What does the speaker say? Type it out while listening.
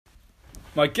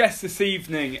My guest this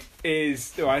evening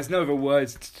there's no other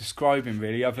words to describe him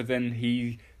really, other than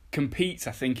he competes,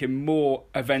 I think, in more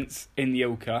events in the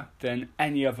Ilka than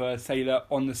any other sailor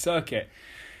on the circuit.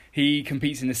 He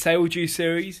competes in the Sail Due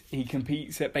Series. He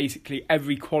competes at basically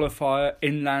every qualifier,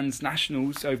 inlands,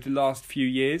 nationals over the last few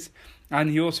years.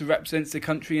 And he also represents the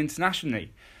country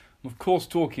internationally. I'm of course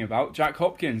talking about Jack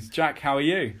Hopkins. Jack, how are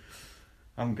you?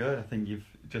 I'm good. I think you've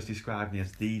just described me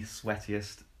as the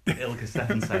sweatiest Ilka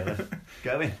 7 sailor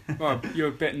going. Well, you're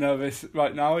a bit nervous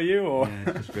right now, are you? Or? Yeah,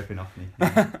 it's just ripping off me.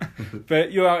 Yeah.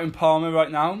 But you're out in Palma right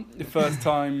now. The first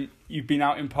time you've been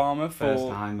out in Palma for... First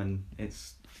time, and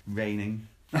it's raining.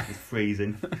 It's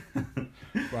freezing.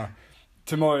 Wow.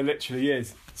 Tomorrow literally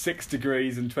is 6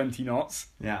 degrees and 20 knots.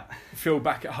 Yeah. Feel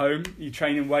back at home. You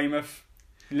train in Weymouth.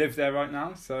 You live there right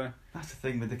now, so... That's the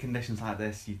thing, with the conditions like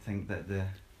this, you'd think that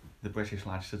the British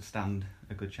lads should stand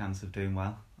a good chance of doing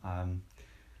well.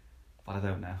 But I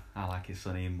don't know. I like it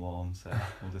sunny and warm, so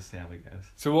we'll just see how it goes.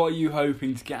 So what are you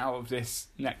hoping to get out of this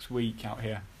next week out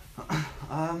here?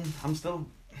 I'm still,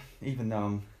 even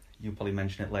though you'll probably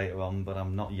mention it later on, but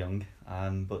I'm not young.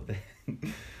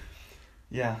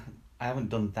 Yeah, I haven't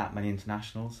done that many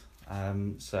internationals.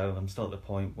 So I'm still at the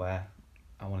point where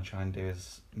I want to try and do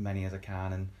as many as I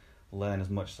can and learn as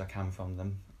much as I can from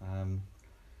them.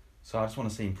 So I just want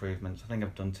to see improvements. I think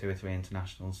I've done 2 or 3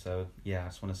 internationals, so yeah, I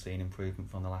just want to see an improvement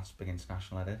from the last big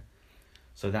international I did.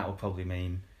 So that will probably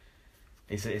mean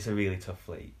it's a really tough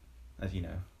fleet, as you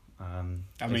know.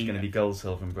 It's going to be gold,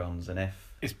 silver and bronze, and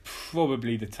if... It's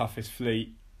probably the toughest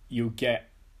fleet you'll get,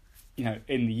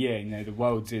 in the year. The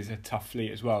Worlds is a tough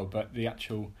fleet as well, but the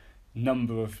actual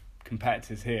number of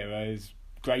competitors here is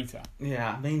greater.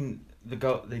 Yeah, I mean, the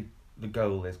goal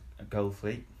is a gold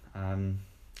fleet.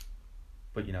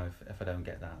 But if I don't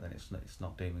get that, then it's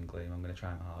not doom and gloom. I'm going to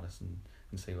try my hardest and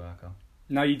see where I go.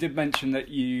 Now, you did mention that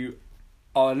you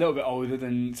are a little bit older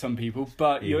than some people,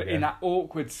 but you're in that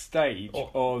awkward stage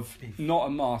of not a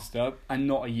master and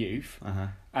not a youth,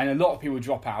 and a lot of people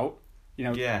drop out.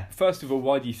 First of all,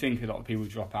 why do you think a lot of people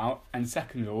drop out? And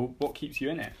second of all, what keeps you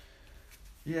in it?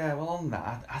 Yeah, well, on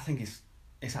that, I think it's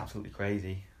absolutely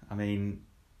crazy. I mean,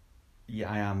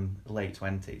 yeah, I am late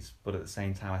 20s, but at the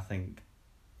same time, I think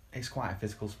it's quite a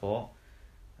physical sport.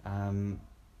 And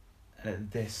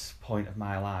at this point of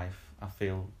my life, I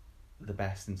feel the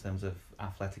best in terms of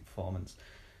athletic performance.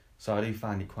 So I do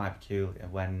find it quite peculiar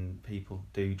when people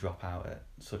do drop out at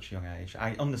such a young age.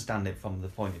 I understand it from the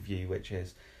point of view, which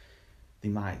is they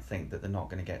might think that they're not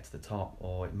going to get to the top,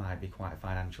 or it might be quite a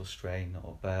financial strain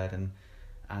or burden.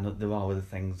 And there are other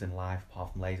things in life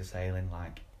apart from laser sailing,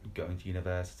 like going to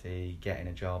university, getting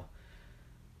a job.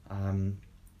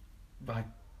 But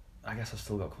I guess I've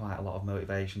still got quite a lot of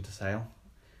motivation to sail.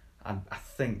 And I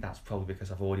think that's probably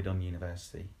because I've already done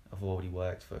university. I've already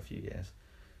worked for a few years.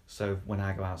 So when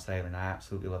I go out sailing, I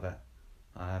absolutely love it.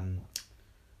 And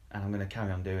I'm going to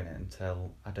carry on doing it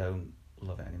until I don't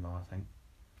love it anymore, I think.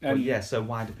 But yeah, so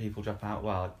why do people drop out?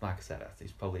 Well, like I said,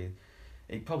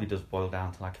 it probably does boil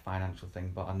down to like a financial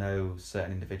thing, but I know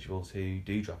certain individuals who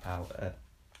do drop out at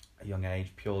a young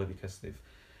age purely because they've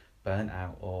burnt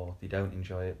out or they don't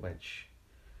enjoy it, which,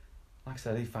 like I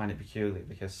said, I do find it peculiar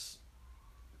because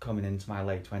coming into my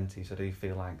late 20s, I do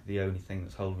feel like the only thing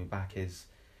that's holding me back is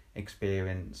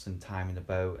experience and time in the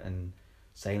boat and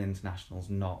sailing internationals,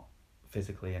 not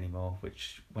physically anymore,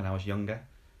 which when I was younger,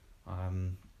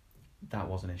 that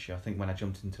was an issue. I think when I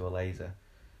jumped into a laser,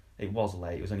 it was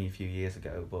late, it was only a few years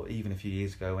ago, but even a few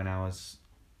years ago when I was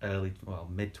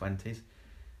mid-20s,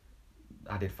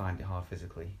 I did find it hard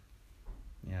physically.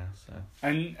 Yeah, so...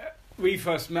 And we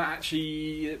first met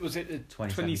actually, was it the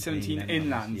 2017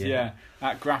 Inland,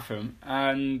 at Grafham,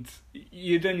 and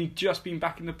you'd only just been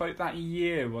back in the boat that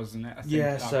year, wasn't it? I think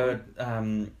yeah, so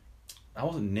I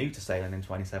wasn't new to sailing in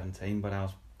 2017, but I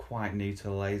was quite new to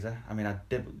the laser. I mean, I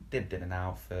did in and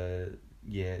out for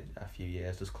a few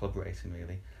years, just club racing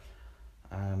really.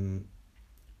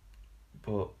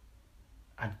 But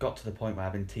I'd got to the point where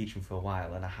I've been teaching for a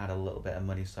while and I had a little bit of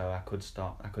money, so I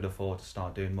could afford to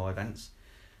start doing more events.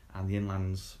 And the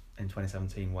Inlands in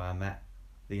 2017, where I met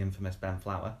the infamous Ben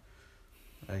Flower,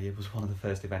 it was one of the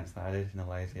first events that I did in a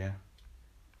laser, yeah.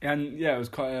 And yeah, it was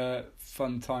quite a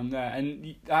fun time there,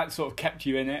 and that sort of kept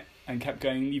you in it and kept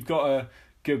going. You've got a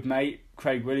good mate,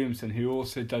 Craig Williamson, who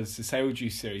also does the Sail Due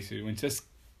series. So we just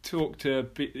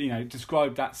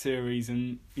describe that series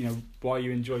and why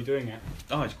you enjoy doing it.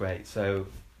 Oh, it's great. So,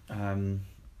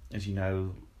 as you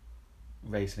know,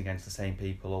 racing against the same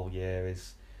people all year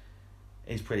is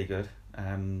pretty good.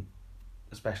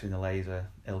 Especially in the laser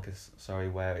Ilka,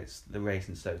 where the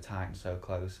racing's so tight and so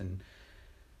close, and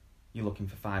you're looking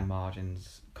for fine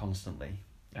margins constantly,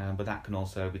 but that can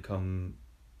also become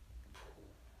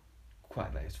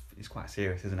it's quite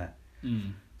serious, isn't it?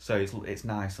 So it's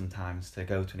nice sometimes to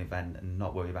go to an event and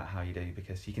not worry about how you do,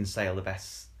 because you can sail the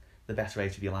best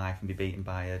race of your life and be beaten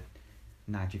by a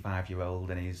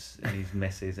 95-year-old and his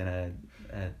missus in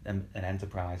an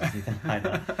Enterprise or something like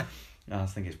that. I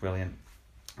just think it's brilliant,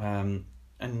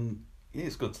 and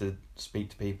it's good to speak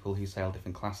to people who sail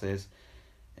different classes.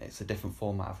 It's a different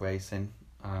format of racing.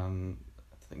 I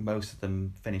think most of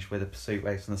them finish with a pursuit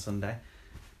race on a Sunday,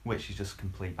 which is just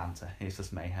complete banter. It's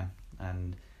just mayhem,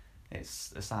 and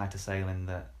it's a side to sailing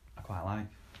that I quite like.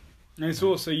 And it's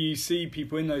also, you see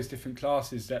people in those different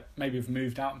classes that maybe have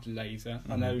moved out to laser.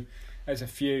 I know there's a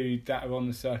few that are on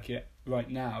the circuit right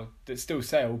now that still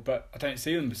sail, but I don't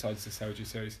see them besides the Sailor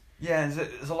Series. Yeah,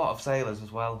 there's a lot of sailors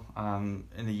as well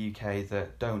in the UK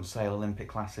that don't sail Olympic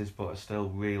classes but are still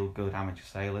real good amateur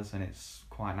sailors, and it's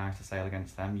quite nice to sail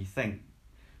against them. You think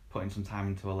putting some time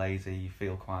into a laser, you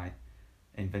feel quite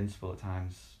invincible at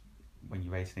times when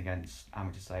you're racing against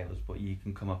amateur sailors, but you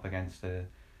can come up against a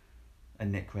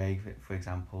Nick Craig, for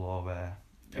example, or a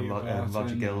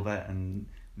Roger Gilbert, and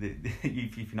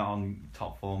if you're not on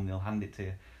top form, they'll hand it to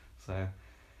you. So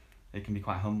it can be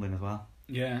quite humbling as well.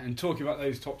 Yeah, and talking about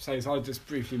those top sailors, I just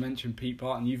briefly mentioned Pete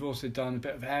Barton. You've also done a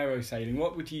bit of aero sailing.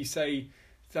 What would you say?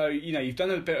 So, you've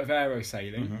done a bit of aero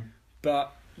sailing,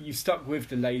 but you've stuck with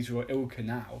the laser or Ilka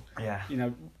now. Yeah.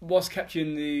 What's kept you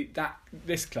in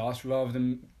this class rather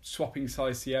than swapping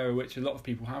sides to aero, which a lot of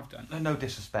people have done? No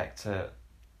disrespect to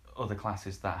other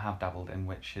classes that have dabbled in,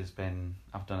 which has been,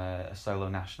 I've done a solo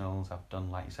nationals, I've done,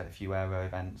 like you said, a few aero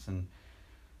events, and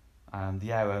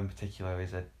the aero in particular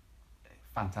is a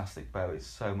fantastic boat. It's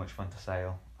so much fun to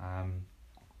sail,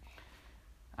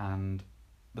 and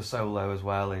the solo as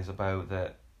well is a boat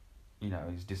that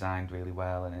is designed really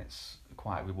well, and it's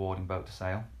quite a rewarding boat to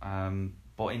sail.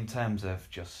 But in terms of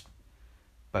just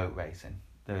boat racing,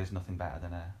 there is nothing better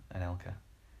than an Ilka.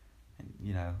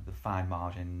 The fine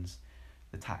margins,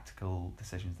 the tactical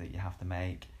decisions that you have to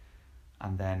make,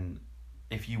 and then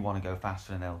if you want to go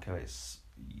faster than Ilka, there's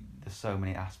so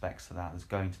many aspects to that. There's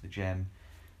going to the gym.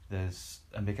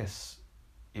 And because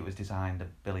it was designed a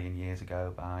billion years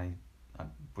ago by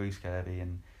Bruce Kirby,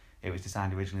 and it was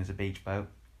designed originally as a beach boat.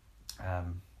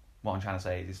 What I'm trying to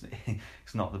say is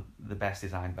it's not the best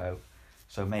designed boat.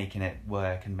 So making it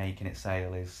work and making it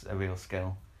sail is a real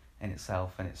skill in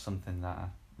itself, and it's something that I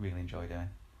really enjoy doing.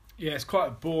 Yeah, it's quite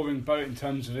a boring boat in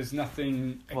terms of there's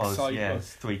nothing exciting.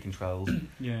 There's 3 controls.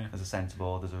 Yeah. There's a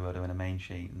centreboard, there's a rudder and a main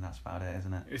sheet, and that's about it,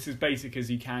 isn't it? It's as basic as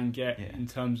you can get in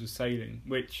terms of sailing,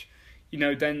 which,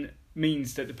 then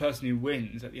means that the person who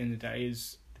wins at the end of the day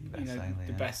is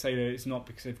the best sailor. It's not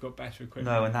because they've got better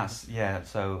equipment. No, and that's,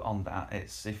 so on that,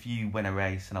 it's if you win a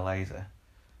race in a laser,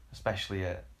 especially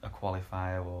a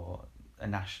qualifier or a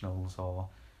nationals, or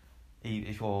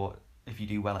if you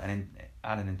do well at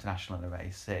an international in a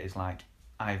race, it is like,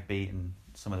 I've beaten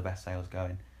some of the best sailors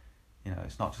going.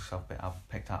 It's not just I've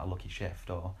picked out a lucky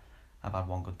shift or I've had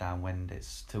one good downwind.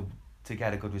 It's to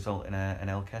get a good result in an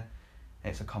Ilka.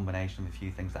 It's a combination of a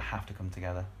few things that have to come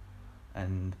together,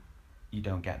 and you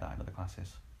don't get that in other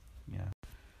classes.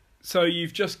 So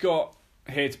you've just got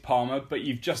here to Palmer, but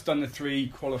you've just done the 3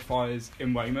 qualifiers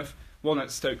in Weymouth, 1 at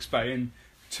Stokes Bay and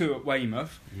 2 at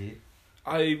Weymouth. Yeah.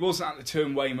 I wasn't at the 2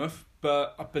 in Weymouth,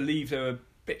 but I believe there were a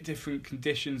bit different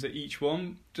conditions at each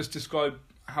one. Just describe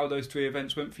how those 3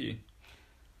 events went for you.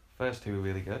 First 2 were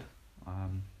really good.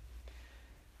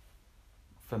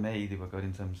 For me, they were good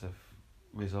in terms of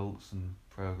results and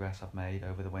progress I've made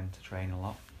over the winter, training a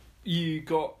lot. You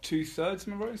got 2/3,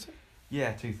 am I right?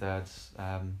 Yeah,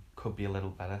 2/3. Could be a little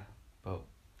better, but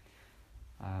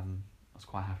I was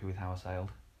quite happy with how I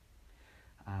sailed.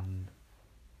 And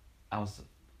I was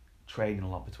training a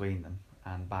lot between them,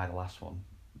 and by the last one,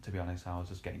 to be honest, I was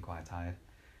just getting quite tired,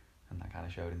 and that kind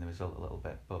of showed in the result a little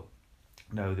bit. But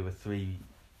no, there were 3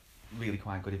 really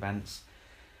quite good events.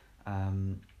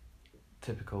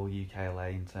 Typical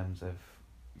UKLA in terms of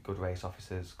good race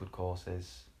officers, good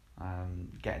courses,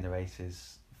 getting the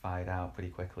races fired out pretty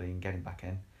quickly and getting back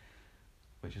in,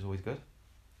 which is always good.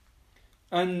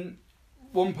 And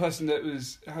one person that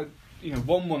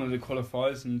won one of the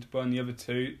qualifiers and won the other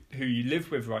 2, who you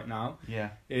live with right now,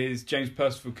 is James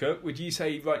Percival Cook. Would you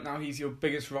say right now he's your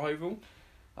biggest rival?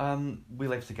 We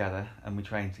live together and we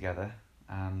train together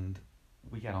and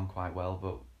we get on quite well,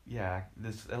 but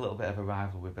there's a little bit of a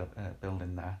rivalry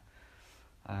building there.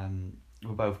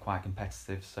 We're both quite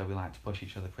competitive, so we like to push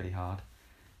each other pretty hard,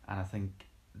 and I think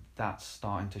that's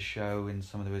starting to show in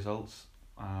some of the results.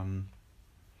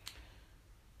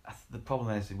 the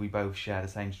problem is we both share the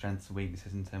same strengths and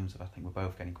weaknesses in terms of I think we're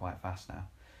both getting quite fast now,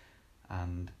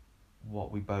 and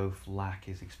what we both lack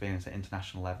is experience at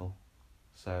international level.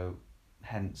 So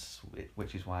hence,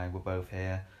 which is why we're both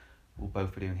here. We'll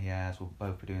both be doing Hier's, we'll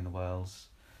both be doing the Worlds.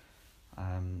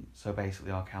 So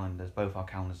basically both our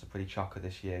calendars are pretty chocker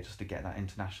this year just to get that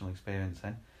international experience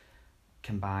in,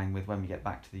 combined with when we get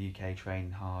back to the UK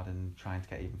training hard and trying to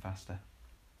get even faster.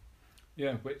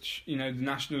 Yeah, which, the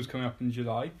Nationals coming up in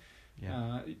July.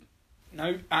 Yeah.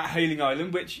 At Hayling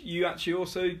Island, which you actually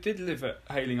also did live at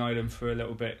Hayling Island for a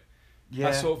little bit. Yeah.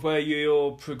 That's sort of where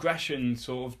your progression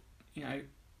took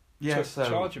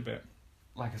charge a bit.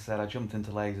 Like I said, I jumped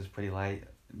into lasers pretty late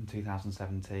in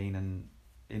 2017, and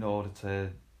in order to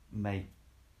make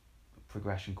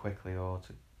progression quickly or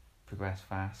to progress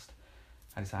fast,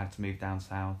 I decided to move down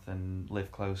south and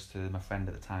live close to my friend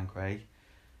at the time, Craig,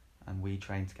 and we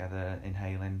trained together in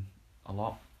Hayling a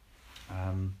lot.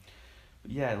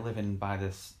 Living by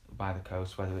the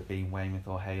coast, whether it be in Weymouth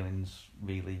or Hayling's,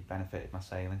 really benefited my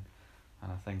sailing,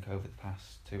 and I think over the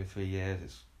past 2 or 3 years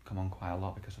it's come on quite a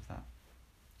lot because of that.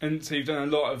 And so you've done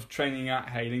a lot of training at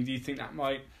Hayling. Do you think that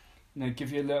might,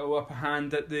 give you a little upper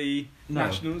hand at the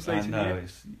Nationals later in the year?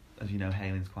 It's, as you know,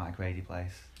 Hayling's quite a grady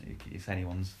place. It's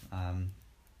anyone's.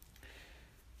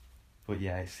 But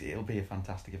yeah, it'll be a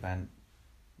fantastic event.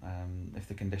 If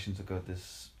the conditions are good,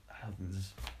 there's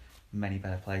many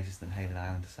better places than Hayling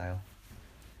Island to sail.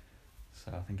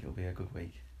 So I think it'll be a good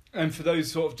week. And for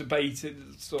those sort of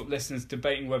listeners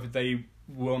debating whether they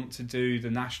want to do the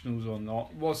Nationals or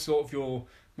not, what's sort of your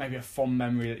maybe a fond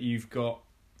memory that you've got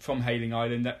from Hayling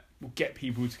Island that will get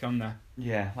people to come there?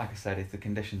 Yeah, like I said, if the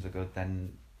conditions are good,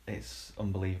 then it's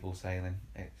unbelievable sailing.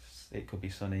 It could be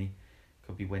sunny,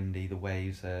 could be windy. The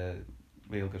waves are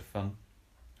real good fun.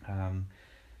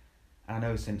 I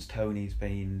know since Tony's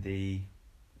been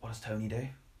what does Tony do?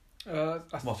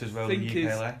 What's his role in his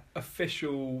UKLA?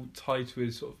 Official title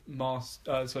is sort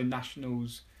of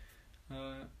Nationals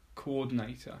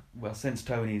coordinator. Well, since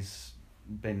Tony's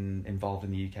been involved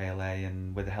in the UKLA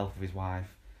and with the help of his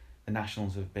wife, the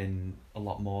Nationals have been a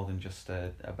lot more than just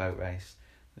a boat race.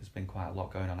 There's been quite a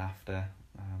lot going on after,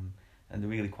 and they're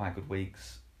really quite good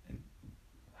weeks,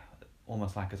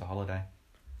 almost like as a holiday.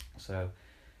 So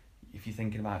if you're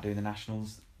thinking about doing the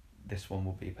Nationals, this one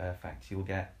will be perfect. You'll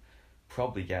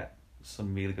probably get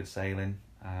some really good sailing,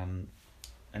 and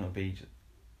it'll be just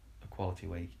a quality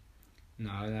week. No,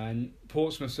 and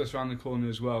Portsmouth's just around the corner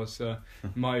as well, so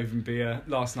might even be a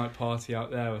last night party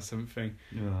out there or something.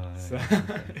 So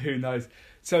who knows?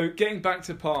 So getting back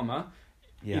to Palma,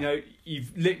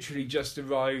 you've literally just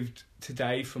arrived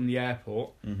today from the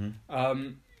airport. Mm-hmm.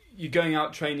 You're going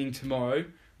out training tomorrow.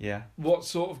 Yeah. What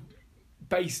sort of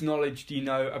base knowledge do you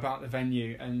know about the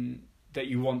venue and that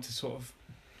you want to sort of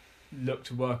look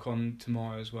to work on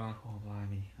tomorrow as well? Oh,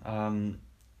 blimey.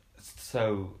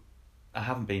 So I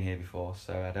haven't been here before,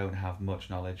 so I don't have much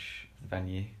knowledge of the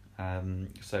venue.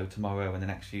 So tomorrow and the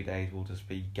next few days we'll just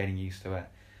be getting used to it,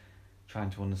 trying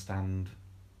to understand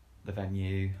the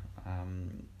venue.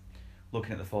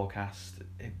 Looking at the forecast,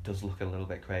 it does look a little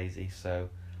bit crazy, so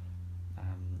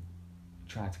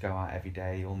try to go out every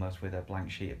day almost with a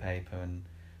blank sheet of paper and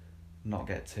not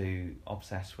get too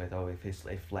obsessed with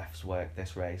if left's work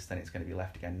this race, then it's going to be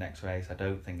left again next race. I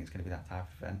don't think it's going to be that type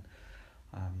of event.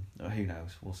 Who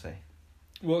knows? We'll see.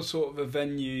 What sort of a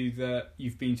venue that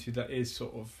you've been to that is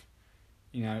sort of,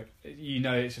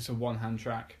 it's just a one-hand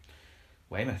track?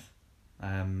 Weymouth.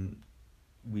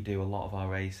 We do a lot of our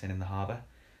racing in the harbour,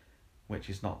 which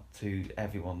is not to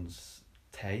everyone's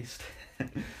taste,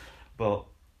 but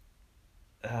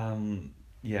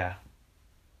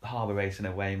harbour racing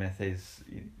at Weymouth is,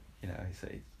 it's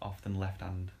often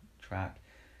left-hand track,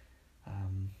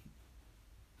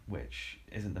 which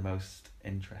isn't the most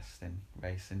interesting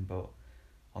racing, but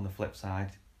on the flip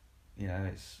side,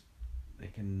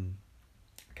 it can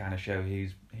kind of show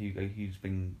who's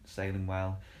been sailing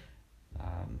well,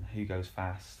 who goes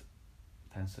fast,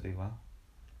 tends to do well.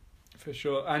 For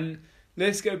sure. And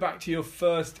let's go back to your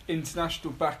first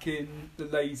international back in the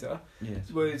laser. Yes.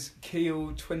 Was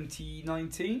Kiel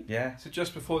 2019. Yeah. So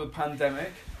just before the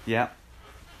pandemic. Yeah.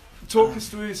 Talk us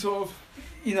through sort of,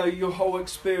 your whole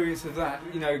experience of that,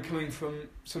 coming from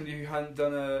somebody who hadn't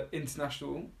done a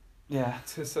international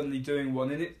to suddenly doing one.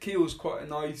 And Kiel's quite a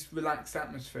nice, relaxed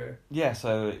atmosphere. Yeah,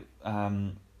 so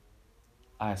I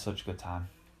had such a good time.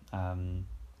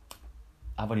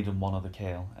 I've only done one other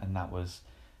Kiel, and that was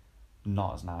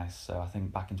not as nice. So I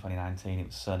think back in 2019 it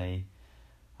was sunny.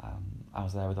 I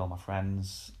was there with all my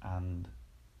friends, and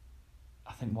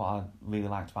I think what I really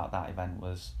liked about that event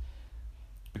was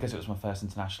because it was my first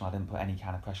international, I didn't put any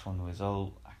kind of pressure on the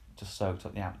result. I just soaked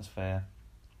up the atmosphere.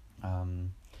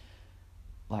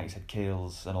 Like you said,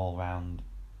 Kiel's an all-round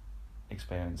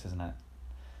experience, isn't it?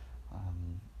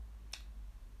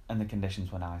 And the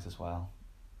conditions were nice as well.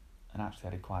 And actually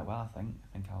I did quite well, I think. I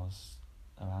think I was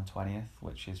around 20th,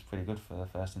 which is pretty good for the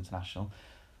first international.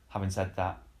 Having said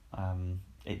that,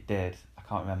 it did. I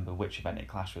can't remember which event it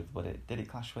clashed with, but did it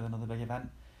clash with another big event?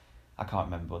 I can't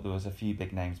remember, but there was a few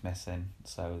big names missing,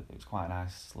 so it was quite a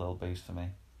nice little boost for me.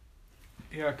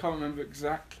 Yeah, I can't remember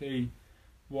exactly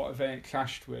what event it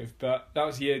clashed with, but that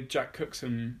was the year Jack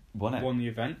Cookson won the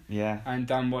event. Yeah. And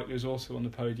Dan Whiteley was also on the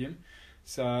podium.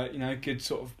 So, good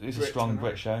sort of... It was a strong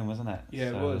Brit showing, wasn't it?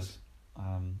 Yeah, so, it was.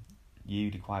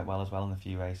 You did quite well as well in a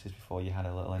few races before you had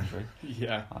a little injury.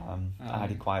 Yeah. I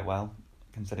did quite well,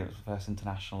 considering it was the first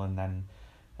international, and then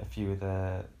a few of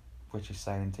the British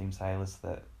sailing team sailors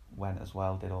that went as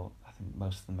well I think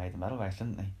most of them made the medal race,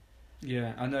 didn't they?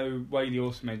 Yeah, I know Whaley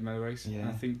also made the medal race. Yeah. And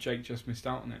I think Jake just missed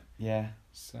out on it. Yeah.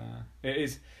 So it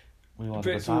is...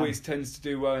 Brits always tends to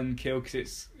do well in Kiel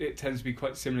because it tends to be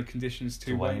quite similar conditions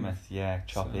to Weymouth. Yeah,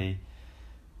 choppy,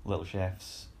 little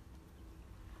shifts.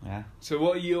 Yeah. So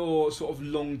what are your sort of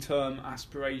long-term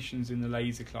aspirations in the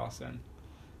laser class then?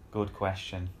 Good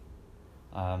question.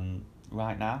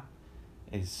 Right now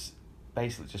is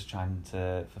basically just trying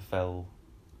to fulfil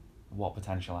what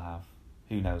potential I have.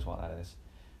 Who knows what that is?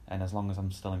 And as long as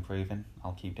I'm still improving,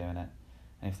 I'll keep doing it.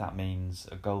 And if that means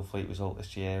a Gold Fleet result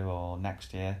this year or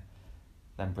next year,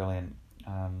 then brilliant.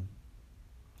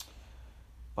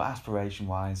 But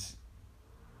aspiration-wise,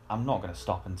 I'm not going to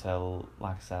stop until,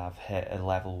 like I said, I've hit a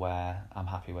level where I'm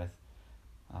happy with,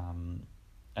 and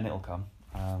it'll come.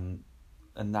 And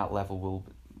that level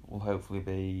will hopefully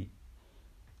be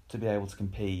to be able to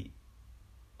compete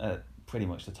at pretty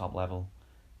much the top level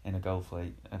in a Gold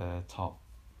Fleet at a top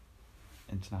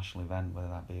international event, whether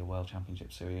that be a World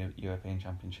Championships or European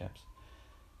Championships.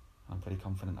 I'm pretty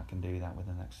confident I can do that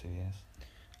within the next 2 years.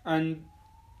 And,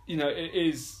 it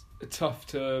is tough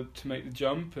to make the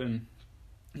jump, and,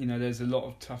 there's a lot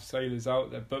of tough sailors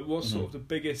out there, but what's sort of the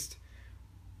biggest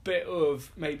bit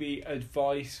of maybe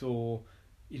advice or,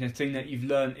 thing that you've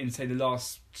learned in, say, the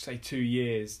last, 2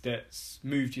 years that's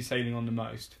moved you sailing on the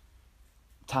most?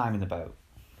 Time in the boat,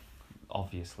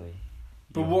 obviously.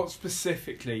 But what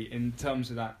specifically in terms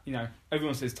of that,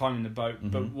 everyone says time in the boat,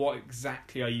 but what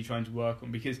exactly are you trying to work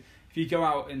on? Because if you go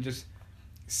out and just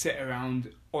sit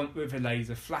around with a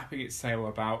laser flapping its sail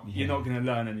about, you're not going to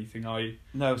learn anything, are you?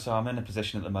 No, so I'm in a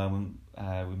position at the moment,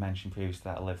 we mentioned previously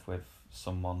that I live with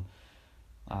someone,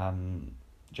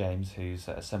 James, who's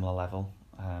at a similar level.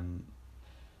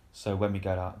 So when we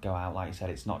go out, like you said,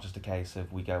 it's not just a case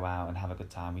of we go out and have a good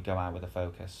time. We go out with a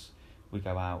focus. We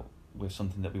go out with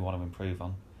something that we want to improve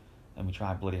on, and we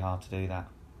try bloody hard to do that.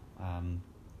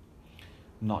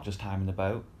 Not just time in the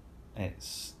boat,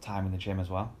 it's time in the gym as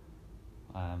well,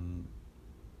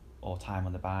 or time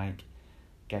on the bike,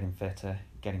 getting fitter,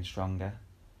 getting stronger,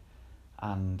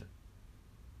 and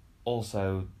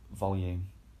also volume.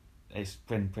 It's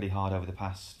been pretty hard over the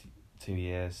past 2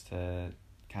 years to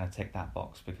kind of tick that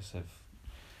box because of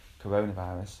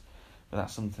coronavirus, but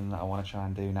that's something that I want to try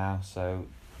and do now. So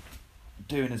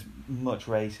doing as much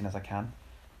racing as I can,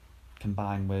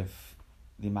 combined with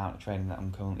the amount of training that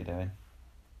I'm currently doing,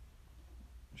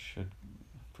 should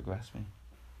progress me.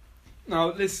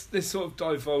 Now, this sort of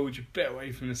divulge a bit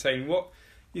away from the sailing. What,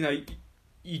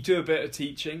 you do a bit of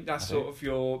teaching. That's sort of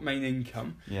your main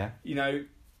income. Yeah.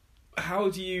 How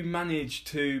do you manage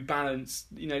to balance,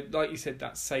 like you said,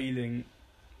 that sailing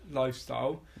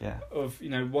lifestyle of,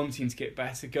 wanting to get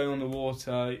better, going on the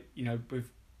water, with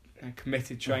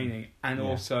committed training and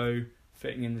also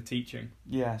fitting in the teaching?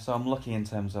 Yeah, so I'm lucky in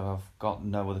terms of I've got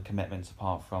no other commitments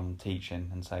apart from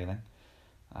teaching and sailing.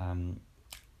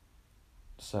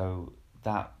 So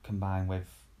that combined with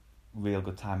real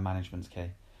good time management's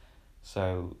key.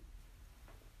 So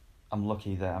I'm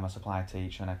lucky that I'm a supply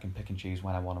teacher and I can pick and choose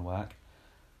when I want to work.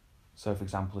 So for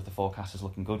example, if the forecast is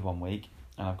looking good one week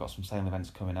and I've got some sailing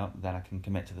events coming up, then I can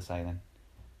commit to the sailing.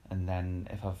 And then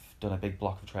if I've done a big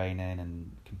block of training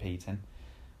and competing,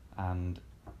 and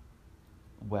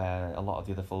where a lot of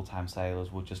the other full-time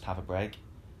sailors would just have a break,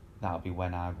 that would be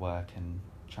when I'd work and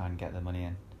try and get the money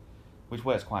in, which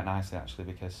works quite nicely actually,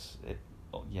 because it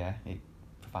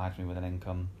provides me with an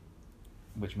income,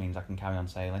 which means I can carry on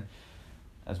sailing,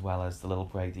 as well as the little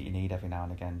break that you need every now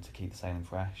and again to keep the sailing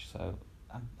fresh. So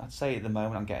I'd say at the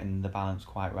moment I'm getting the balance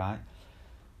quite right.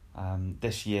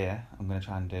 This year I'm going to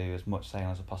try and do as much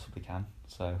sailing as I possibly can,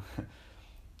 so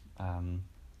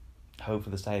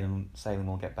hopefully the sailing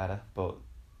will get better, but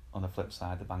on the flip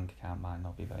side the bank account might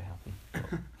not be very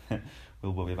happy.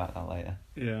 We'll worry about that later.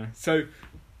 Yeah, so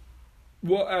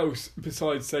What else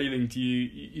besides sailing do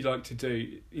you like to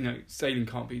do? You know, sailing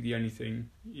can't be the only thing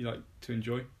you like to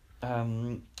enjoy.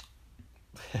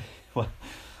 Well,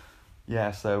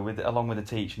 yeah. So along with the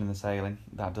teaching and the sailing,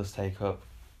 that does take up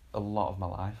a lot of my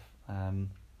life.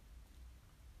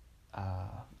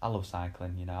 I love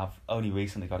cycling. You know, I've only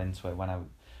recently got into it when I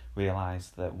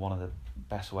realised that one of the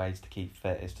best ways to keep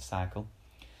fit is to cycle.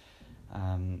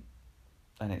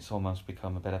 And it's almost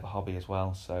become a bit of a hobby as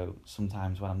well. So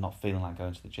sometimes when I'm not feeling like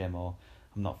going to the gym, or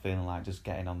I'm not feeling like just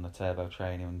getting on the turbo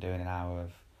trainer and doing an hour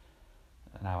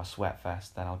sweat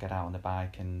fest, then I'll get out on the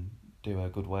bike and do a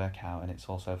good workout, and it's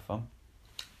also fun.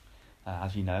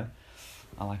 As you know,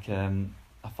 I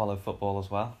follow football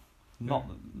as well. Not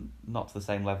to the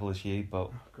same level as you, but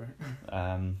great.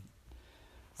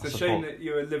 It's a shame that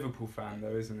you're a Liverpool fan,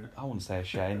 though, isn't it? I wouldn't say a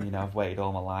shame. You know, I've waited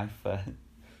all my life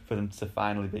for them to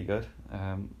finally be good.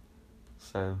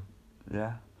 So,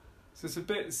 yeah. So it's a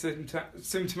bit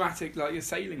symptomatic, like you're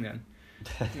sailing then.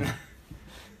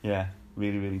 Yeah,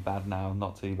 really, really bad now.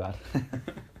 Not too bad.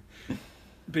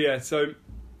 But yeah, so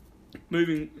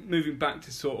moving back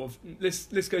to sort of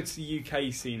let's go to the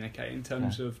UK scene, okay? In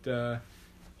terms of the,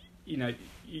 you know,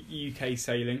 UK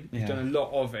sailing, you've done a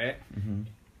lot of it. Mm-hmm.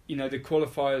 You know, the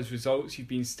qualifiers results, you've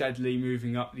been steadily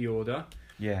moving up the order.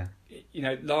 Yeah. You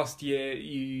know, last year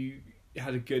you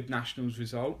had a good nationals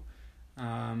result.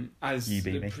 As you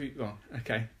beat me.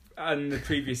 Okay. And the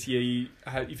previous year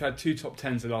you've had 2 top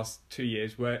 10s the last 2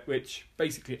 years, which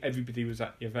basically everybody was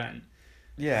at the event.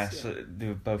 Yeah, so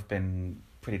they've both been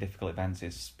pretty difficult events.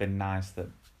 It's been nice that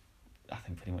I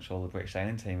think pretty much all the British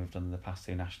sailing team have done the past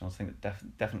 2 nationals. I think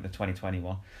that definitely the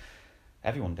 2021,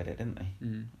 everyone did it, didn't they?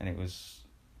 Mm. And it was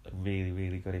a really,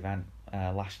 really good event.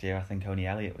 Last year, I think only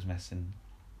Elliot was missing.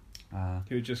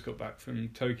 Who had just got back from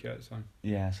Tokyo at the time.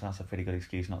 Yeah, so that's a pretty good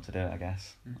excuse not to do it, I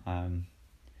guess. Mm.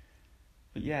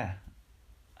 But yeah,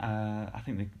 I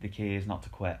think the key is not to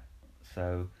quit.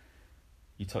 So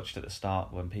you touched at the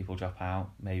start, when people drop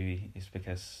out, maybe it's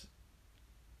because,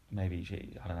 I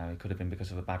don't know, it could have been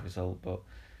because of a bad result, but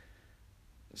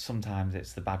sometimes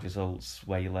it's the bad results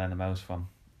where you learn the most from.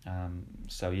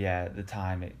 So yeah, at the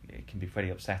time it can be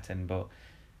pretty upsetting, but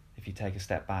if you take a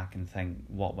step back and think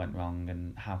what went wrong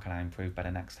and how can I improve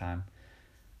better next time,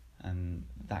 and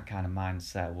that kind of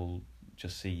mindset will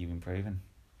just see you improving.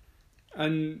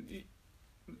 And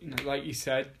you know, like you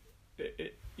said,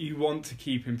 you want to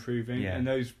keep improving, and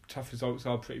those tough results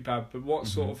are pretty bad. But what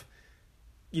sort of,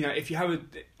 you know, if you have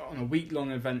on a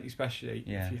week-long event especially,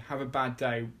 if you have a bad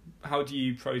day, how do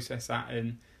you process that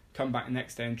and come back the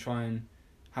next day and try and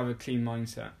have a clean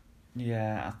mindset?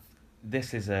 Yeah,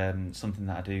 this is something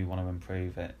that I do want to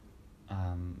improve.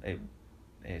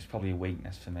 It's probably a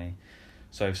weakness for me.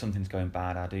 So if something's going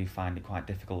bad, I do find it quite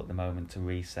difficult at the moment to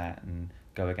reset and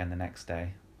go again the next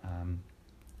day.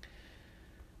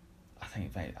 I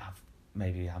think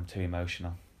maybe I'm too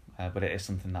emotional, but it is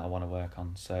something that I want to work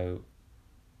on. So,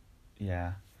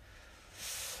 yeah,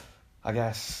 I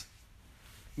guess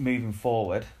moving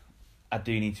forward, I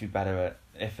do need to be better at,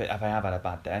 if I have had a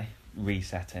bad day,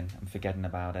 resetting and forgetting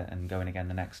about it and going again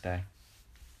the next day.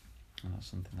 And that's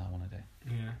something that I want to do.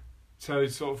 Yeah. So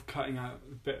sort of cutting out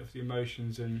a bit of the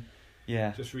emotions and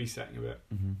just resetting a bit.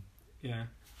 Mm-hmm. Yeah.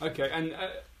 Okay, and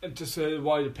just a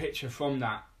wider picture from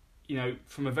that, you know,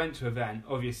 from event to event,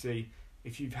 obviously,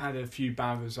 if you've had a few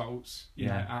bad results, you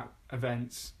know, at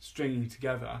events, stringing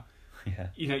together,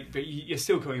 you know, but you're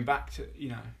still coming back to, you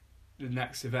know, the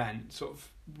next event, sort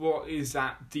of, what is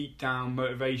that deep down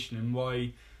motivation, and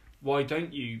why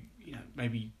don't you, you know,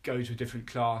 maybe go to a different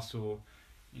class or,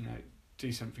 you know,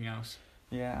 do something else?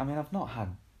 Yeah, I mean, I've not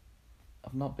had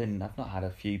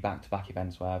a few back-to-back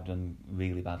events where I've done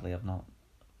really badly.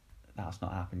 That's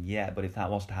not happened yet, but if that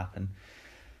was to happen,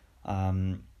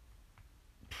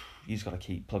 you just got to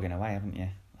keep plugging away, haven't you?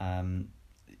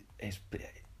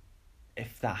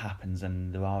 If that happens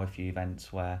and there are a few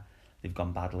events where they've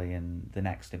gone badly and the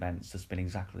next event's just been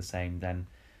exactly the same, then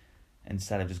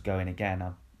instead of just going again,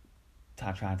 I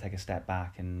try and take a step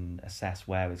back and assess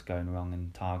where it's going wrong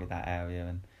and target that area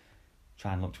and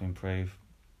try and look to improve.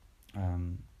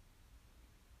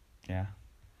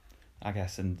 I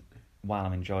guess, and while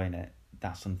I'm enjoying it,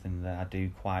 that's something that I do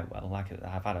quite well. Like,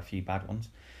 I've had a few bad ones,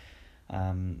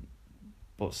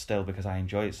 but still, because I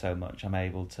enjoy it so much, I'm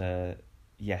able to,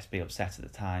 be upset at the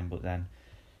time, but then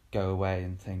go away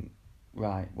and think,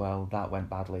 right, well, that went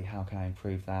badly, how can I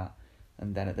improve that?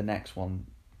 And then at the next one,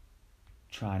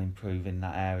 try and improve in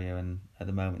that area, and at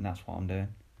the moment, that's what I'm doing.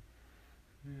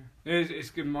 Yeah, it's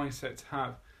a good mindset to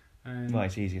have. Well,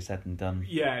 it's easier said than done.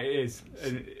 Yeah, it is.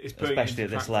 It's especially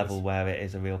at this level where it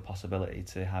is a real possibility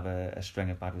to have a string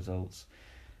of bad results.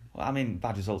 Well, I mean,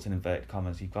 bad results in inverted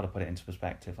commas, you've got to put it into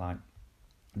perspective. Like,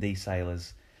 these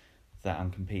sailors that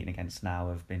I'm competing against now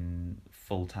have been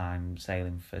full-time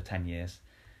sailing for 10 years.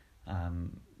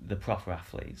 The proper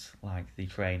athletes, like, they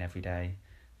train every day,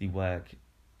 they work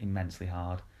immensely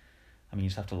hard. I mean, you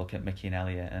just have to look at Mickey and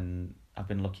Elliot, and I've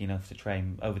been lucky enough to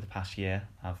train over the past year.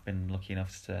 I've been lucky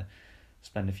enough to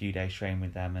spend a few days training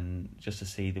with them, and just to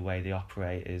see the way they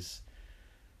operate is,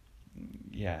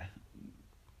 yeah,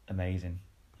 amazing.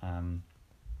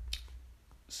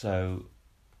 So,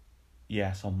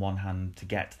 yes, on one hand, to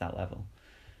get to that level,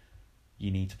 you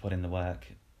need to put in the work.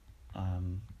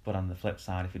 But on the flip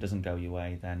side, if it doesn't go your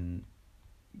way, then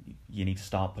you need to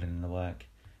start putting in the work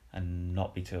and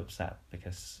not be too upset,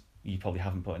 because you probably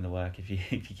haven't put in the work if you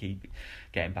keep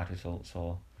getting bad results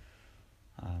or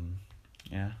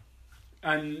yeah.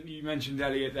 And you mentioned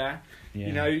Elliot there. Yeah.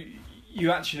 You know,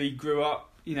 you actually grew up,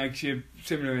 you know, because you're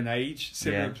similar in age,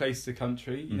 similar place to the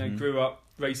country. You know, grew up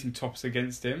racing tops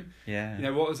against him. Yeah. You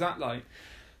know, what was that like?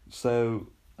 So,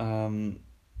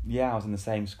 yeah, I was in the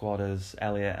same squad as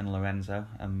Elliot and Lorenzo,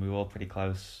 and we were all pretty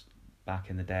close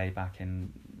back in the day, back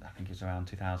in, I think it was around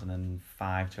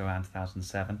 2005 to around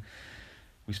 2007.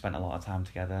 We spent a lot of time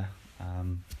together.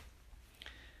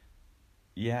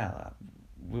 Yeah,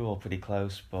 we were all pretty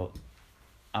close, but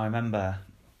I remember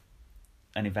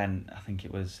an event, I think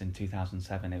it was in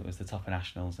 2007, it was the Topper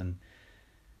Nationals, and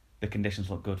the conditions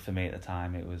looked good for me at the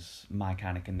time. It was my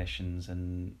kind of conditions,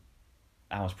 and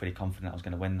I was pretty confident I was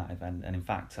going to win that event. And in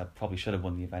fact, I probably should have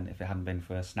won the event if it hadn't been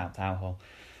for a snapped out hole.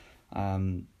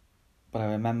 But I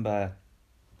remember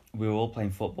we were all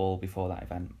playing football before that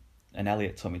event, and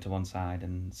Elliot took me to one side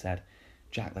and said,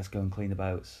 "Jack, let's go and clean the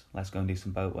boats. Let's go and do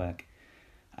some boat work."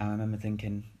 And I remember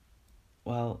thinking,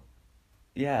 well,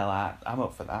 yeah, like, I'm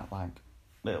up for that. Like,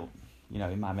 little, you know,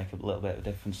 it might make a little bit of a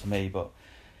difference to me, but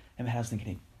in my head I was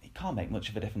thinking, it can't make much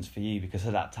of a difference for you, because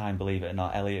at that time, believe it or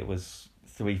not, Elliot was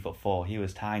 3'4". He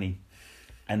was tiny,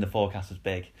 and the forecast was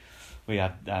big. We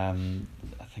had, I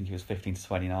think it was 15 to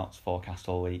 20 knots forecast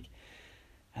all week,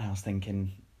 and I was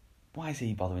thinking, why is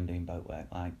he bothering doing boat work?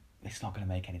 Like, it's not going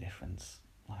to make any difference.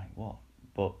 Like, what?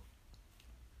 But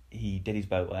he did his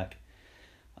boat work.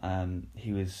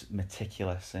 He was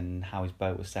meticulous in how his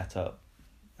boat was set up,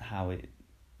 how it,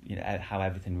 you know, how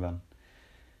everything run.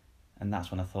 And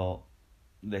that's when I thought,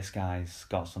 this guy's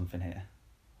got something here.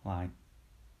 Like,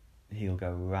 he'll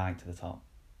go right to the top.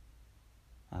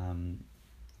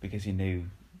 Because he knew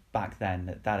back then,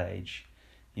 at that age,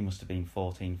 he must have been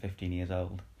 14, 15 years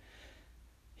old.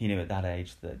 He knew at that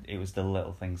age that it was the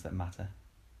little things that matter.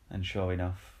 And sure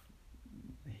enough,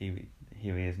 here he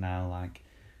is now, like,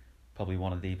 probably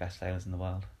one of the best sailors in the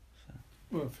world. So.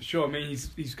 Well, for sure. I mean,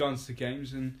 he's gone to the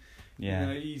games, and yeah, you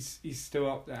know, he's still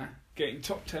up there, getting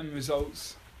top 10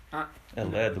 results at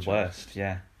the worst.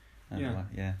 Yeah.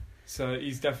 Yeah. So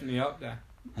he's definitely up there.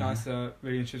 That's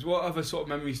really interesting. What other sort of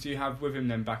memories do you have with him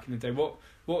then back in the day? What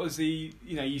was he,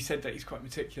 you know, you said that he's quite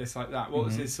meticulous like that. What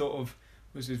was his sort of,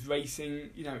 was his racing,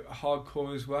 you know,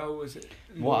 hardcore as well? Was it?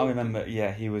 What I remember,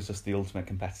 yeah, he was just the ultimate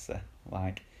competitor.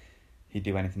 Like, he'd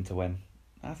do anything to win.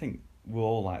 I think we're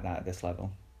all like that at this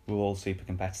level. We're all super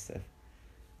competitive.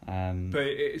 But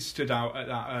it stood out at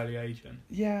that early age then?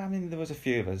 Yeah, I mean, there was a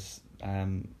few of us.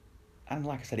 And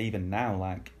like I said, even now,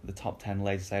 like, the top 10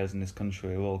 laser sailors in this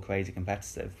country are all crazy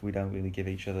competitive. We don't really give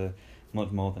each other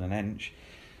much more than an inch.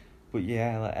 But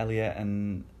yeah, like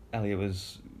Elliot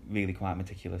was really quite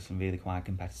meticulous and really quite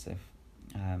competitive.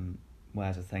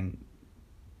 Whereas I think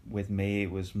with me,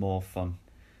 it was more fun.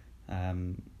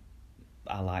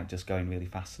 I like just going really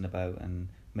fast in a boat and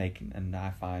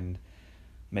I find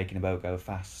making a boat go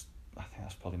fast, I think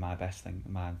that's probably my best thing,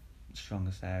 my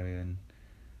strongest area, and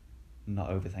not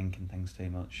overthinking things too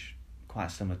much.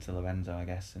 Quite similar to Lorenzo, I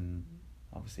guess, and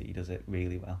obviously he does it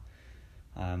really well.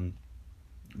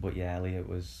 But yeah, Elliot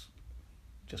was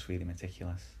just really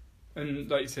meticulous. And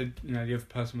like you said, you know, the other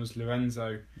person was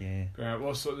Lorenzo. Yeah.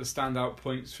 What sort of the standout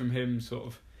points from him, sort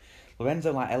of?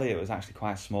 Lorenzo, like Elliot, was actually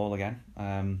quite small again.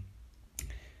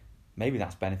 Maybe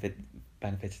that's benefited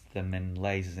them in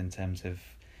lasers in terms of,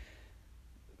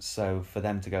 so for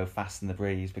them to go fast in the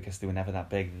breeze, because they were never that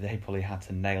big, they probably had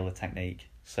to nail the technique.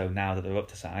 So now that they're up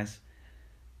to size,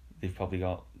 they've probably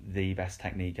got the best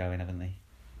technique going, haven't they?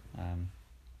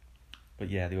 But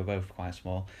yeah, they were both quite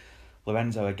small.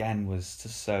 Lorenzo, again, was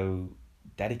just so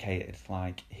dedicated.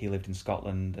 Like, he lived in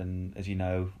Scotland, and as you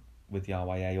know, with the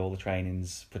RYA, all the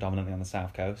training's predominantly on the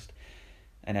south coast,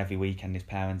 and every weekend his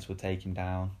parents would take him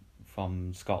down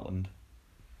from Scotland,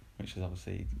 which is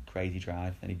obviously a crazy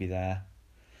drive, and he'd be there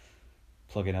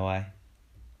plugging away.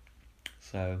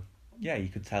 So yeah, you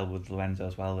could tell with Lorenzo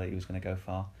as well that he was going to go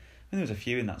far. And there was a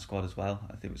few in that squad as well.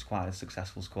 I think it was quite a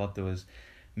successful squad. There was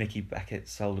Mickey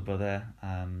Beckett's older brother,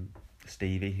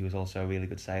 Stevie, who was also a really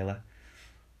good sailor.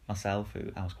 Myself,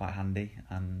 who I was quite handy,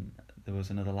 and there was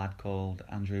another lad called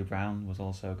Andrew Brown, was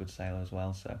also a good sailor as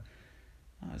well. So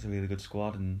that was a really good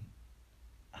squad, and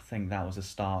I think that was the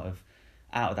start of.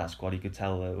 Out of that squad, you could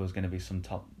tell there was going to be some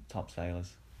top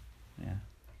sailors. Yeah.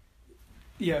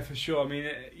 Yeah, for sure. I mean,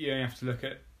 you have to look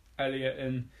at Elliot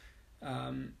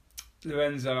and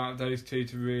Lorenzo out of those two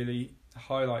to really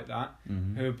highlight that,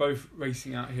 who are both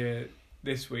racing out here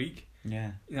this week.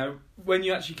 Yeah. You know, when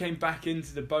you actually came back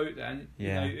into the boat then,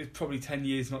 yeah. You know, it's probably 10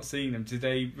 years not seeing them. Did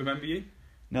they remember you?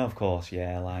 No, of course,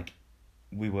 yeah. Like,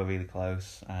 we were really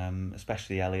close,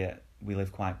 especially Elliot. We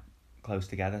lived quite close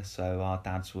together, so our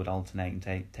dads would alternate and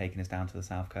taking us down to the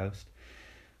south coast.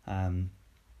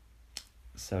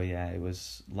 So yeah, it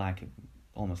was like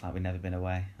almost like we'd never been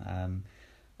away. And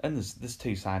there's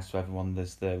two sides to everyone.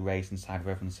 There's the racing side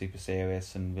where everyone's super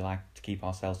serious and we like to keep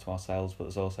ourselves to ourselves, but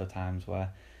there's also times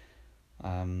where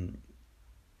you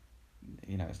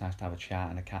know, it's nice to have a chat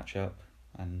and a catch up.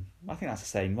 And I think that's the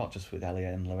same, not just with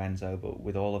Elliot and Lorenzo, but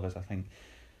with all of us. I think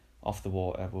off the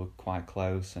water we're quite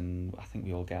close and I think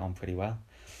we all get on pretty well.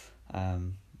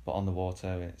 But on the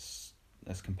water it's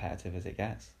as competitive as it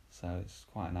gets. So it's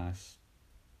quite a nice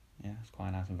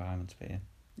environment to be in.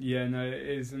 Yeah, no, it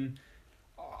is. And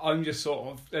I'm just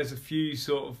there's a few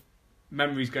sort of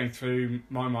memories going through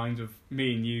my mind of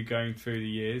me and you going through the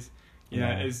years. You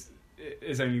know,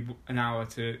 it's only an hour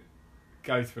to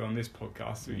go through on this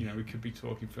podcast. So, you know, we could be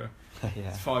talking for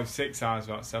 5-6 hours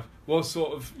about stuff. What's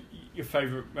sort of your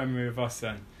favourite memory of us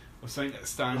then? Or something that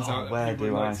stands out? Where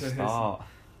do I start?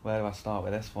 Where do I start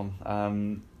with this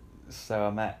one? So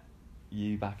I met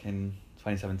you back in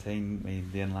 2017, me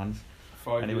and the Inlands.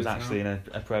 And it was actually in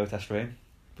a protest room,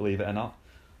 believe it or not.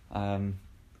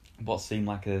 What seemed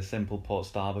like a simple port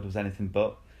starboard was anything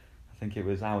but. I think I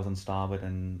was on starboard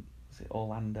and was it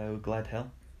Orlando Gledhill?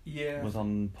 Yeah. Was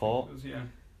on port. Yeah.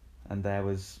 And there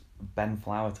was Ben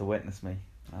Flower to witness me.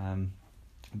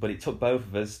 But it took both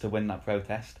of us to win that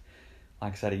protest.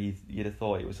 Like I said, you'd have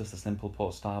thought it was just a simple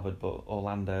port starboard, but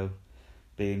Orlando,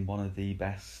 being one of the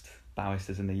best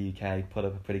bowisters in the UK, put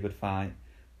up a pretty good fight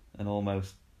and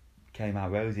almost came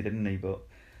out rosy, didn't he? But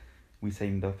we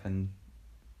teamed up and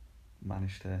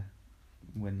managed to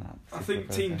win that. I think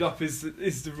protest. Teamed up is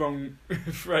the wrong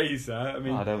phrase there. I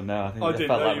mean, I don't know. I think I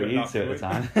felt like we used to at the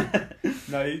time.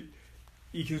 No,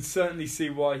 you can certainly see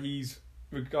why he's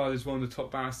regarded as one of the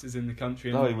top barristers in the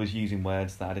country. He was using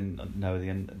words that I didn't know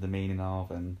the meaning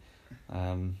of, and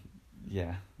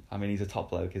yeah. I mean, he's a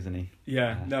top bloke, isn't he?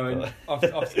 Yeah, and after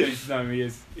getting to know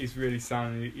him, he's really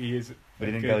sound. He is. But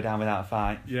he didn't go down without a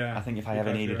fight. Yeah. I think if I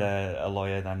ever needed a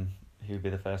lawyer, then he would be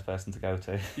the first person to go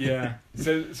to. Yeah.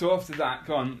 So after that,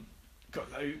 got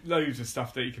loads of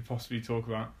stuff that you could possibly talk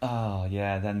about. Oh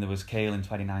yeah. Then there was Kiel in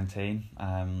 2019.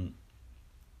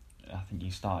 I think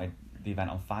you started the event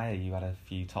on fire. You had a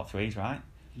few top threes, right?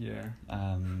 Yeah.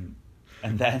 And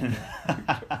then.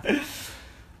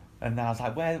 And then I was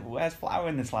like, where's Flower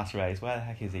in this last race? Where the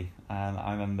heck is he?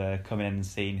 I remember coming in and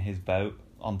seeing his boat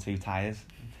on 2 tyres.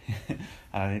 And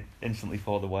I instantly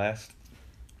thought the worst.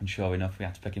 And sure enough, we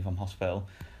had to pick him from hospital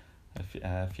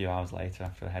a few hours later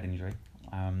after a head injury.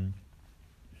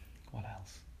 What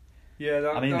else?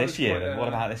 Yeah, this year, what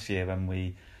about this year when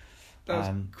we... That was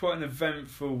quite an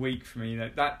eventful week for me. You know,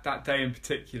 that day in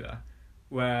particular,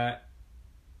 where,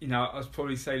 you know, I was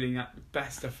probably sailing at the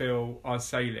best I feel I was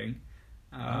sailing.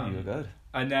 You were good.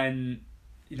 And then,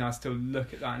 you know, I still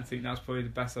look at that and think that's probably the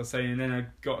best I was saying. And then I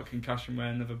got a concussion where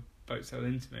another boat sailed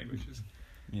into me, which was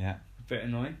a bit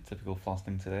annoying. Typical Floss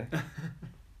thing to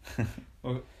do.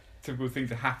 Well, typical thing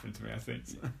to happen to me, I think.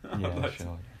 Yeah,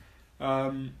 sure.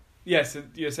 So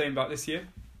you're saying about this year?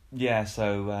 Yeah,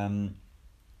 so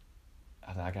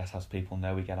I guess as people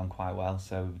know, we get on quite well.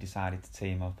 So we decided to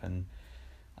team up and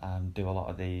do a lot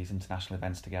of these international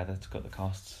events together to cut the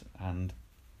costs, and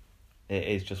it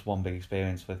is just one big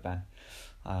experience with Ben.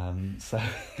 So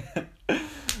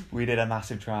we did a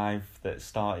massive drive that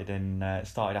started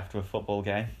after a football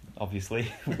game. Obviously,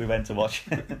 we went to watch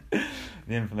the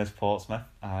infamous Portsmouth,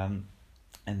 and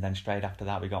then straight after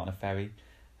that we got on a ferry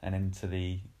and into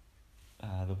the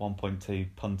 1.2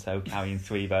 Punto carrying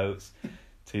 3 boats,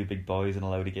 2 big boys and a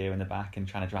load of gear in the back, and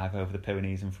trying to drive over the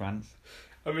Pyrenees in France.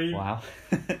 I mean, wow.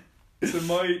 So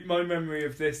my memory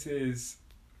of this is,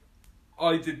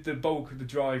 I did the bulk of the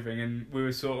driving and we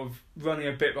were sort of running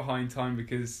a bit behind time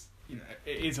because, you know,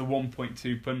 it is a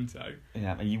 1.2 Punto.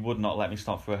 Yeah, and you would not let me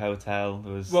stop for a hotel.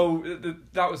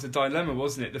 That was the dilemma,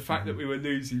 wasn't it? The fact that we were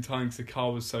losing time because the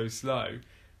car was so slow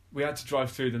we had to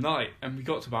drive through the night, and we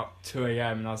got to about 2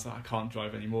 a.m. and I was like, I can't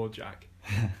drive anymore, Jack.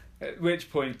 At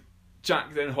which point,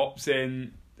 Jack then hops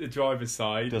in the driver's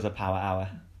side. Does a power hour.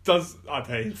 I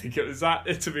don't even think it was that,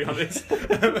 to be honest.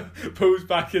 Pulls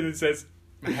back in and says,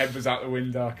 my head was out the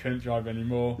window, I couldn't drive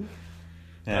anymore.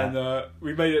 Yeah. And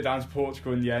we made it down to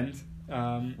Portugal in the end.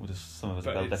 Well, just some of us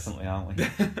are definitely, aren't we?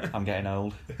 I'm getting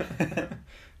old.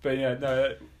 But yeah,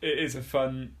 no, it is a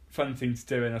fun thing to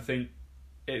do, and I think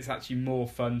it's actually more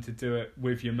fun to do it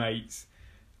with your mates,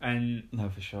 and no,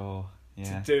 for sure,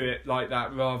 yeah, to do it like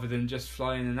that rather than just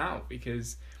fly in and out,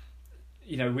 because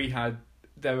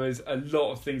there was a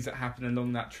lot of things that happened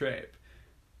along that trip,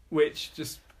 which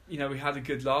just we had a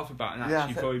good laugh about, and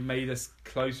actually probably made us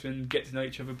closer and get to know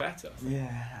each other better.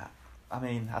 Yeah. I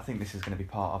mean, I think this is going to be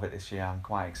part of it this year. I'm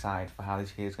quite excited for how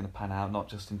this year is going to pan out, not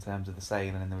just in terms of the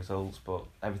sailing and the results, but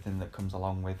everything that comes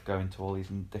along with going to all these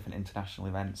different international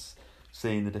events,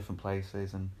 seeing the different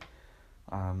places, and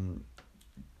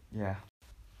yeah.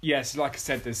 Yes, like I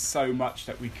said, there's so much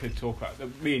that we could talk about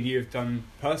that me and you have done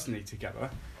personally together.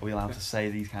 Are we allowed to say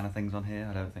these kind of things on here?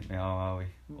 I don't think we are we?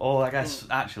 Or I guess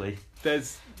actually,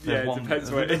 there's one, it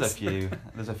depends what it is.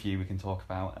 There's a few we can talk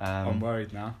about. I'm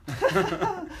worried now.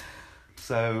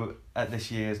 So at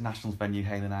this year's Nationals venue,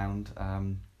 Hale & Island,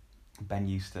 Ben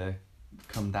used to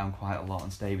come down quite a lot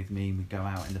and stay with me, and we'd go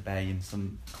out in the bay in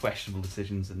some questionable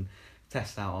decisions and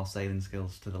test out our sailing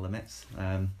skills to the limits.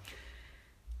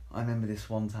 I remember this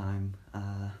one time,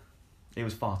 it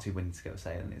was far too windy to go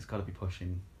sailing. It's got to be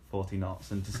pushing 40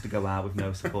 knots, and just to go out with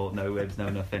no support, no ribs, no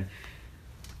nothing,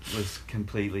 was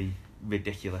completely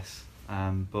ridiculous.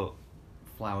 But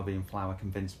Flower being Flower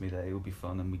convinced me that it would be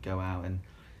fun, and we'd go out and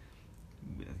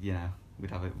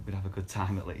we'd have a good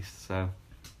time at least. So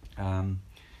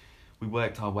we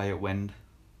worked our way at wind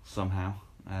somehow,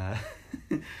 and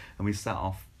we set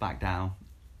off back down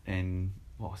in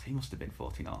he must have been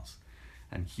 40 knots,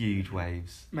 and huge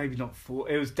waves. Maybe not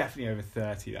 40. It was definitely over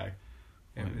 30 though.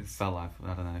 It felt like,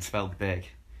 I don't know, it felt big,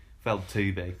 felt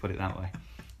too big, put it that way.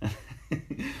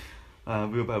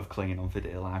 We were both clinging on for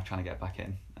dear life, trying to get back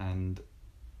in, and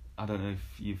I don't know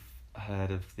if you've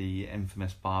heard of the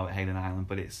infamous bar at Hale & Island,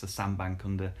 but it's a sandbank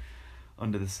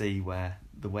under the sea where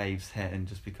the waves hit and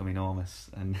just become enormous,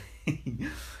 and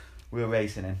we were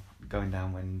racing in, going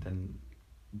downwind, and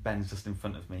Ben's just in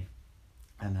front of me,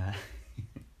 and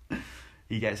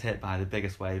he gets hit by the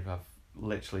biggest wave I've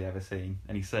literally ever seen,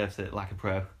 and he surfs it like a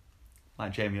pro,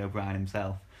 like Jamie O'Brien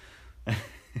himself,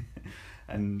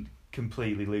 and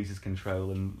completely loses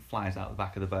control and flies out the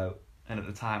back of the boat. And at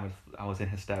the time, I was in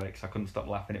hysterics. I couldn't stop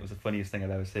laughing. It was the funniest thing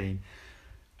I've ever seen.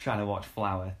 Trying to watch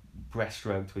Flower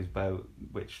breaststroke to his boat,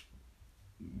 which,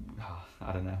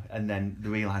 I don't know. And then the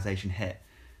realisation hit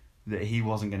that he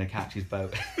wasn't going to catch his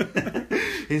boat.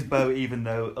 His boat, even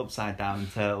though upside down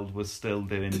and turtled, was still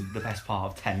doing the best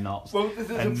part of 10 knots. Well,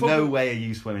 no way are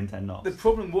you swimming 10 knots. The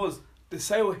problem was the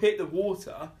sail hit the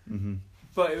water,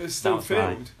 but it was still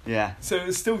filled. Right. Yeah. So it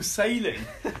was still sailing.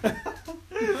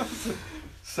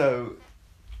 So,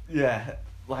 yeah,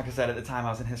 like I said, at the time I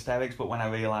was in hysterics, but when I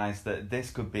realised that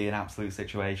this could be an absolute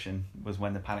situation was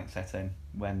when the panic set in,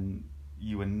 when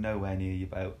you were nowhere near your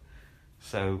boat.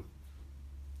 So,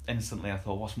 instantly I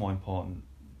thought, what's more important,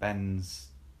 Ben's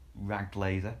ragged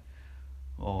laser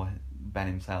or Ben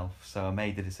himself? So I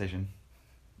made the decision,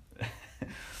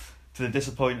 to the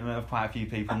disappointment of quite a few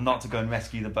people, not to go and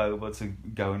rescue the boat, but to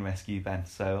go and rescue Ben.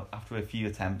 So after a few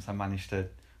attempts, I managed to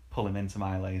pull him into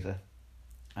my laser.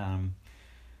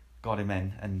 Got him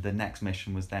in, and the next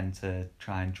mission was then to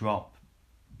try and drop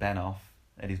Ben off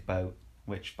at his boat,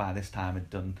 which by this time had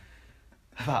done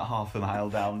about half a mile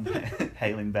down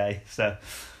Hale Bay. So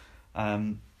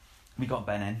we got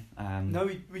Ben in. No,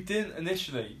 we didn't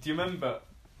initially. Do you remember?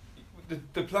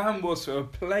 The plan was sort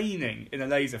of planing in a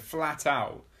laser flat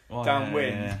out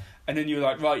downwind, yeah. And then you were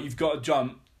like, right, you've got to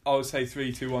jump. I would say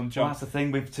 3, 2, 1, jump. Well, that's the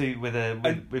thing with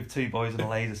two boys and a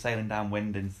laser sailing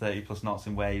downwind in 30 plus knots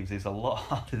in waves is a lot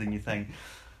harder than you think.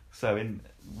 So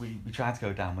we tried to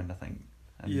go downwind, I think.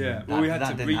 Yeah, well, we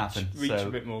had to reach a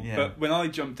bit more. Yeah. But when I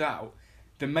jumped out,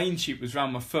 the main chute was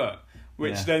round my foot,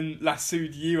 which then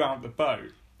lassoed you out the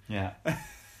boat. Yeah.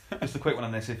 Just a quick one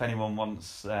on this, if anyone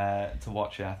wants to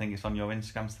watch it, I think it's on your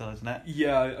Instagram still, isn't it?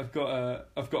 Yeah, I've got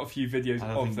a few videos of that.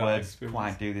 I don't think words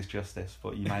quite do this justice,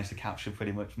 but you managed to capture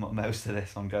pretty much most of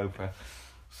this on GoPro.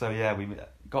 So yeah, we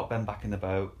got Ben back in the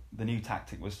boat. The new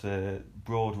tactic was to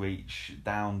broad reach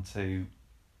down to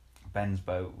Ben's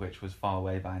boat, which was far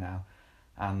away by now,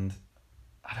 and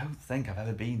I don't think I've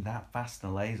ever been that fast in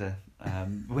a laser.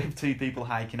 With two people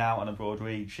hiking out on a broad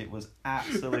reach, it was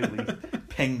absolutely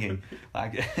pinging.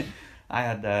 Like I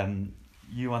had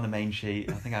you on the main sheet.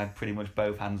 I think I had pretty much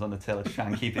both hands on the tiller to try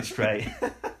and keep it straight.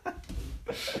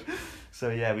 So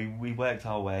yeah, we worked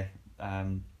our way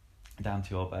down to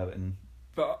your boat, and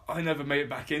But I never made it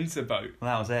back into the boat.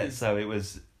 well, that was it. So it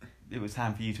was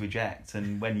time for you to eject,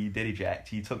 and when you did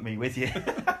eject, you took me with you.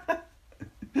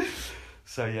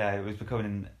 So yeah, it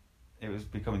was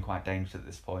becoming quite dangerous at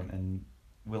this point, and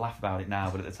we laugh about it now,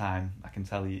 but at the time, I can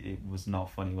tell you it was not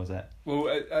funny, was it? Well,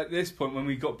 at this point, when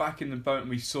we got back in the boat and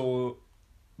we saw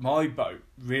my boat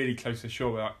really close to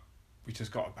shore, we're like, we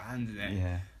just got to abandon it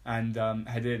Yeah. and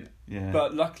head in. Yeah.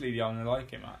 But luckily, the owner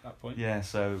liked him at that point. Yeah,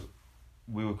 so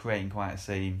we were creating quite a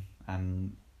scene,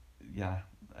 and yeah,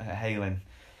 at Hailing,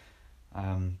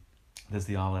 there's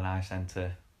the R&I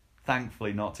Centre,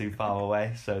 thankfully not too far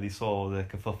away, so they saw the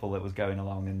kerfuffle that was going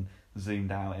along and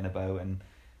zoomed out in a boat and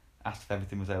asked if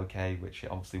everything was okay, which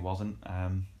it obviously wasn't.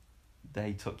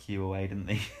 They took you away, didn't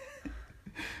they?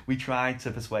 We tried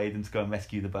to persuade them to go and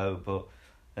rescue the boat, but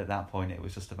at that point it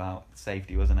was just about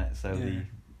safety, wasn't it? So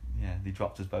they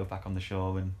dropped us both back on the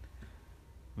shore, and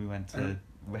we went to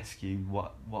rescue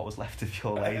what was left of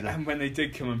your laser. And when they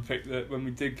did come and pick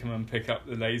up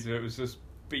the laser, it was just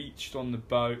beached on the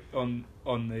boat on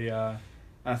the.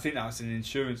 I think that was an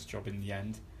insurance job in the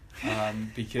end,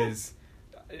 because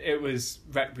it was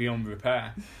wrecked beyond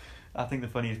repair. I think the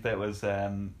funniest bit was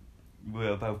we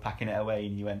were both packing it away,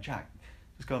 and you went, Jack,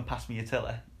 just go and pass me your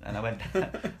tiller. And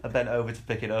I bent over to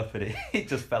pick it up, and it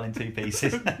just fell in 2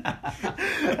 pieces. And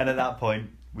at that point,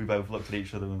 we both looked at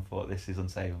each other and thought, this is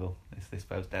unsavable. This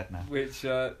boat's dead now. Which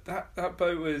that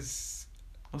boat was.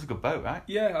 It was a good boat, right?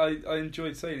 Yeah, I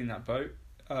enjoyed sailing that boat.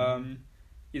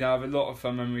 You know, I have a lot of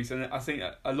fun memories, and I think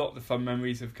a lot of the fun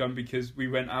memories have come because we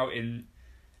went out in,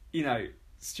 you know,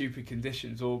 stupid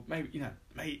conditions, or maybe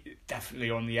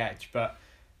definitely on the edge, but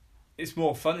it's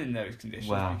more fun in those conditions.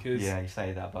 Well, because yeah, you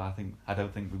say that, but I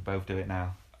don't think we both do it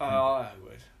now. I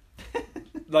would.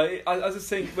 Like I just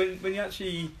think when you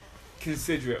actually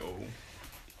consider it all,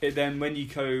 then when you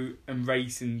go and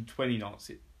race in 20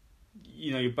 knots,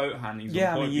 you know, your boat handling's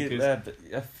Yeah, on I point. mean, Because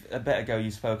a bit ago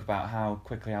you spoke about how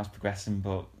quickly I was progressing,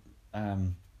 but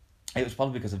it was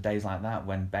probably because of days like that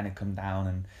when Ben had come down,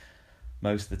 and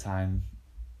most of the time,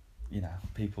 you know,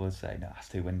 people would say, no, it's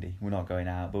too windy, we're not going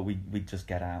out, but we'd just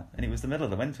get out. And it was the middle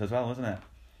of the winter as well, wasn't it?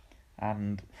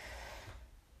 And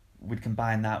we'd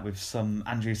combine that with some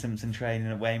Andrew Simpson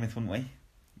training at Weymouth, wouldn't we?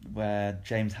 Where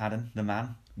James Haddon, the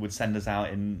man, would send us out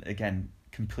in, again,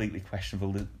 completely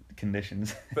questionable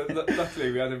conditions. But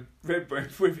luckily we had a rib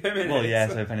break with him in it. Well, yeah,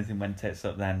 so if anything went tits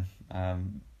up then,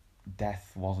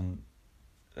 death wasn't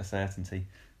a certainty.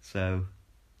 So,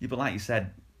 yeah, but like you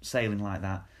said, sailing like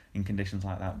that, in conditions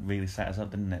like that, really set us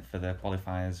up, didn't it, for the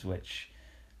qualifiers, which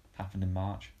happened in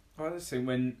March. I just think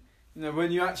when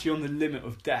you're actually on the limit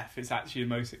of death, it's actually the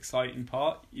most exciting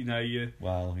part. You know,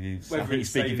 Well, I think you're it's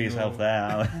speaking for yourself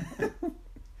there.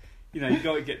 you know, you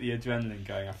got to get the adrenaline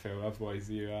going, I feel, otherwise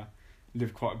you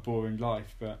live quite a boring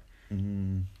life. But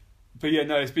yeah,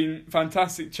 no, it's been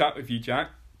fantastic chat with you,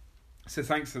 Jack. So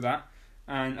thanks for that,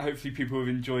 and hopefully people have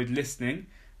enjoyed listening.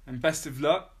 And best of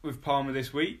luck with Palmer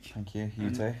this week. Thank you,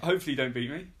 you too. Hopefully you don't beat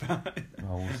me. Well,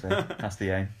 we'll see. That's the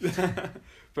aim.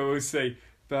 But we'll see.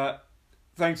 But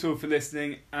thanks all for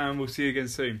listening, and we'll see you again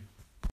soon.